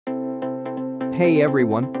Hey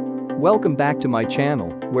everyone! Welcome back to my channel,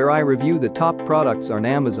 where I review the top products on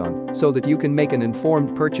Amazon so that you can make an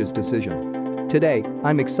informed purchase decision. Today,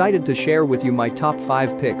 I'm excited to share with you my top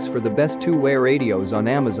 5 picks for the best two-way radios on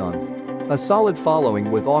Amazon. A solid following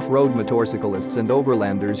with off-road motorcyclists and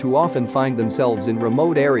overlanders who often find themselves in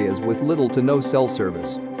remote areas with little to no cell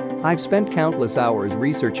service. I've spent countless hours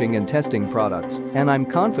researching and testing products, and I'm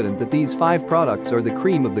confident that these 5 products are the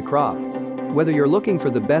cream of the crop. Whether you're looking for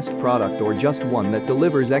the best product or just one that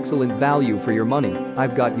delivers excellent value for your money,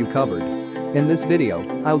 I've got you covered. In this video,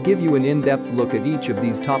 I'll give you an in-depth look at each of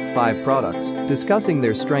these top 5 products, discussing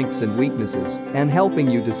their strengths and weaknesses, and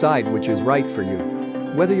helping you decide which is right for you.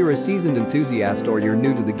 Whether you're a seasoned enthusiast or you're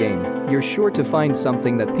new to the game, you're sure to find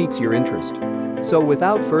something that piques your interest. So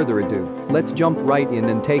without further ado, let's jump right in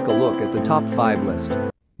and take a look at the top 5 list.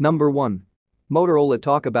 Number 1. Motorola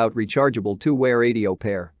Talk About Rechargeable Two-Way Radio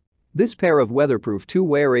Pair. This pair of weatherproof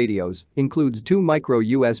two-way radios includes 2 micro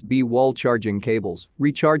USB wall charging cables,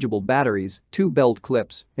 rechargeable batteries, 2 belt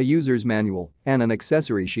clips, a user's manual, and an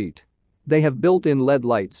accessory sheet. They have built-in LED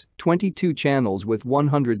lights, 22 channels with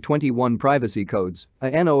 121 privacy codes, a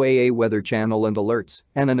NOAA weather channel and alerts,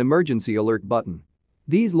 and an emergency alert button.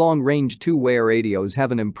 These long-range two-way radios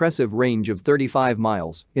have an impressive range of 35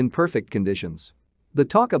 miles in perfect conditions. The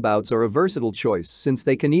Talkabouts are a versatile choice since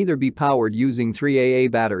they can either be powered using 3AA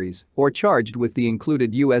batteries or charged with the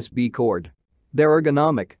included USB cord. They're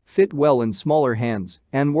ergonomic, fit well in smaller hands,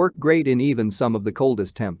 and work great in even some of the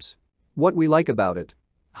coldest temps. What we like about it: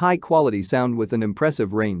 high-quality sound with an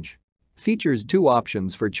impressive range. Features 2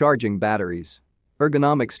 options for charging batteries.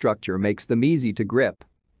 Ergonomic structure makes them easy to grip.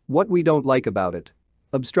 What we don't like about it: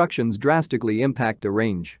 obstructions drastically impact the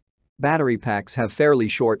range. Battery packs have fairly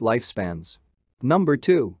short lifespans. Number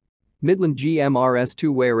 2. Midland GMRS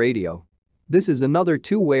Two-Way Radio. This is another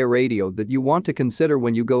two-way radio that you want to consider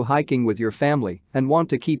when you go hiking with your family and want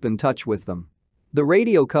to keep in touch with them. The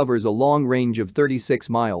radio covers a long range of 36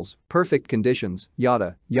 miles, perfect conditions,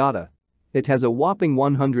 yada, yada. It has a whopping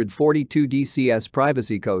 142 DCS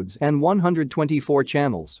privacy codes and 124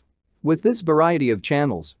 channels. With this variety of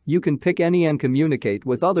channels, you can pick any and communicate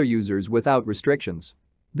with other users without restrictions.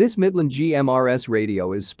 This Midland GMRS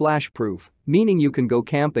radio is splash-proof, meaning you can go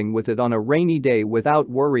camping with it on a rainy day without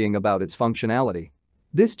worrying about its functionality.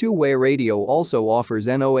 This two-way radio also offers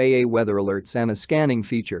NOAA weather alerts and a scanning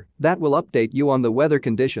feature that will update you on the weather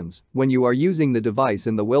conditions when you are using the device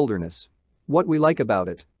in the wilderness. What we like about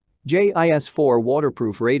it: JIS4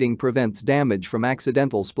 waterproof rating prevents damage from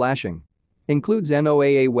accidental splashing. Includes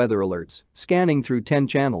NOAA weather alerts, scanning through 10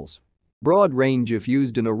 channels. Broad range if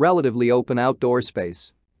used in a relatively open outdoor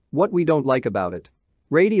space. What we don't like about it: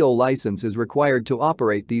 radio license is required to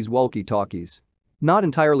operate these walkie-talkies. Not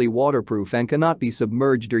entirely waterproof and cannot be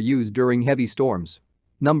submerged or used during heavy storms.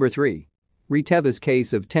 Number 3. Retevis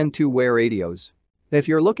Case of 10 Two-Way Radios. If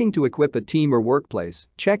you're looking to equip a team or workplace,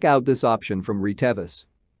 check out this option from Retevis.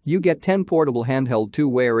 You get 10 portable handheld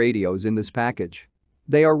two-way radios in this package.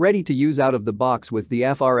 They are ready to use out of the box with the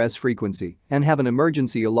FRS frequency and have an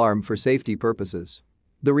emergency alarm for safety purposes.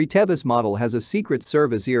 The Retevis model has a secret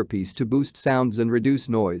service earpiece to boost sounds and reduce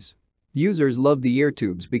noise. Users love the ear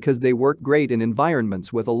tubes because they work great in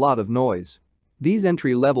environments with a lot of noise. These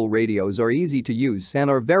entry-level radios are easy to use and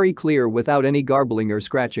are very clear without any garbling or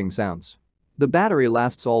scratching sounds. The battery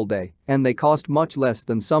lasts all day, and they cost much less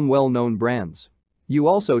than some well-known brands. You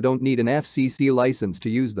also don't need an FCC license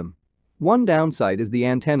to use them. One downside is the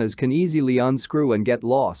antennas can easily unscrew and get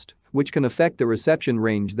lost, which can affect the reception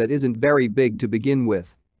range that isn't very big to begin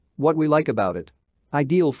with. What we like about it: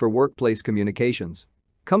 ideal for workplace communications.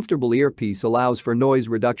 Comfortable earpiece allows for noise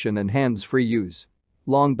reduction and hands-free use.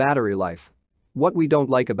 Long battery life. What we don't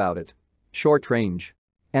like about it: short range.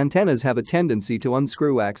 Antennas have a tendency to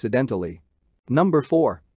unscrew accidentally. Number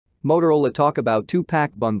 4. Motorola Talk About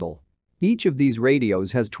 2-Pack Bundle. Each of these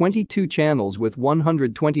radios has 22 channels with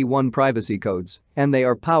 121 privacy codes, and they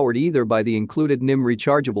are powered either by the included NIM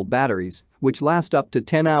rechargeable batteries, which last up to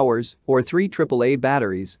 10 hours, or 3 AAA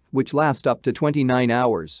batteries, which last up to 29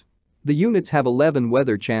 hours. The units have 11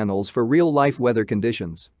 weather channels for real-life weather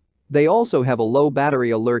conditions. They also have a low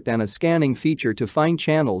battery alert and a scanning feature to find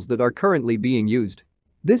channels that are currently being used.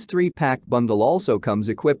 This 3-pack bundle also comes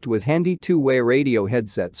equipped with handy two-way radio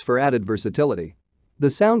headsets for added versatility. The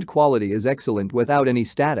sound quality is excellent without any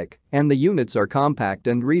static, and the units are compact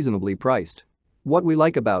and reasonably priced. What we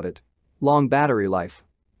like about it: long battery life.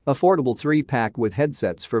 Affordable 3-pack with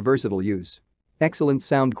headsets for versatile use. Excellent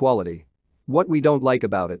sound quality. What we don't like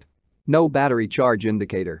about it: no battery charge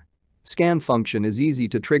indicator. Scan function is easy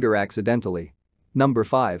to trigger accidentally. Number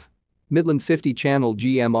 5. Midland 50-channel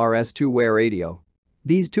GMRS two-way radio.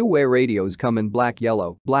 These two-way radios come in black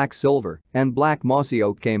yellow, black silver, and black mossy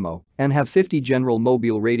oak camo and have 50 general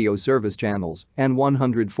mobile radio service channels and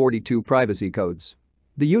 142 privacy codes.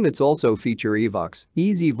 The units also feature EVOX,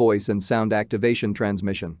 easy voice and sound activation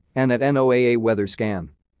transmission, and at NOAA weather scan.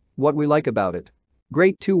 What we like about it: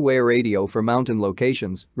 great two-way radio for mountain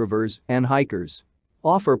locations, rivers, and hikers.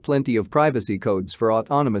 Offer plenty of privacy codes for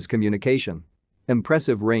autonomous communication.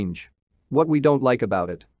 Impressive range. What we don't like about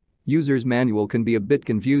it: user's manual can be a bit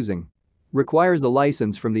confusing. Requires a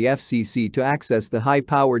license from the FCC to access the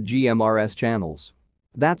high-powered GMRS channels.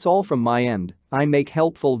 That's all from my end. I make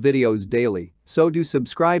helpful videos daily, so do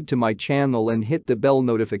subscribe to my channel and hit the bell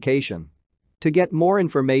notification. To get more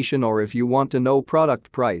information or if you want to know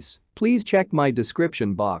product price, please check my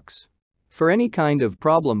description box. For any kind of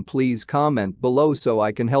problem, please comment below so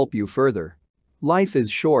I can help you further. Life is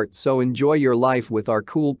short, so enjoy your life with our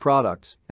cool products.